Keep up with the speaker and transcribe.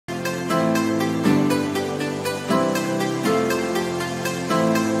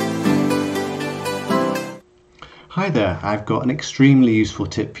Hi there, I've got an extremely useful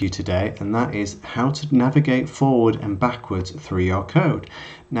tip for you today, and that is how to navigate forward and backwards through your code.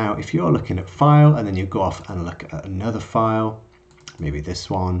 Now, if you're looking at file and then you go off and look at another file, maybe this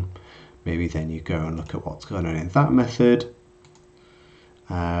one, maybe then you go and look at what's going on in that method,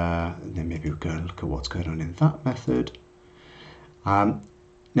 and then maybe we'll go and look at what's going on in that method. Now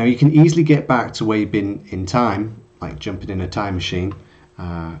you can easily get back to where you've been in time, like jumping in a time machine,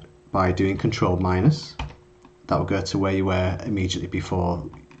 by doing Control minus. That will go to where you were immediately before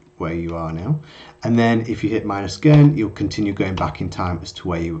where you are now. And then if you hit minus again, you'll continue going back in time as to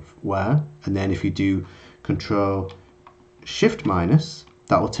where you were. And then if you do Control Shift minus,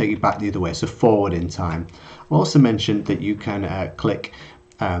 that will take you back the other way, so forward in time. I'll also mention that you can click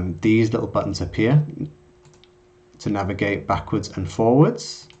these little buttons up here to navigate backwards and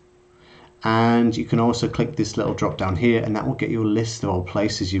forwards. And you can also click this little drop down here, and that will get you a list of all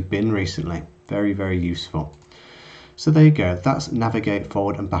places you've been recently. Very, very useful. So there you go, that's navigate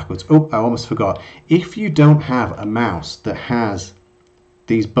forward and backwards. Oh, I almost forgot. If you don't have a mouse that has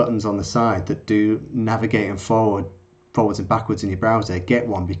these buttons on the side that do navigate and forwards and backwards in your browser, get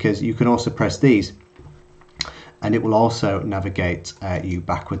one, because you can also press these and it will also navigate you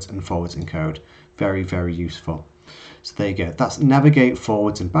backwards and forwards in code. Very, very useful. So there you go, that's navigate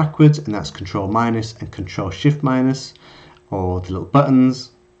forwards and backwards, and that's Control minus and Control Shift minus, or the little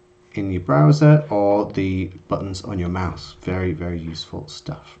buttons in your browser or the buttons on your mouse. Very, very useful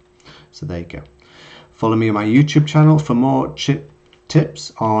stuff. So there you go. Follow me on my YouTube channel for more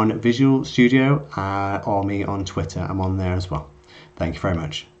tips on Visual Studio, or me on Twitter. I'm on there as well. Thank you very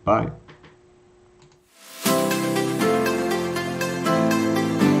much. Bye.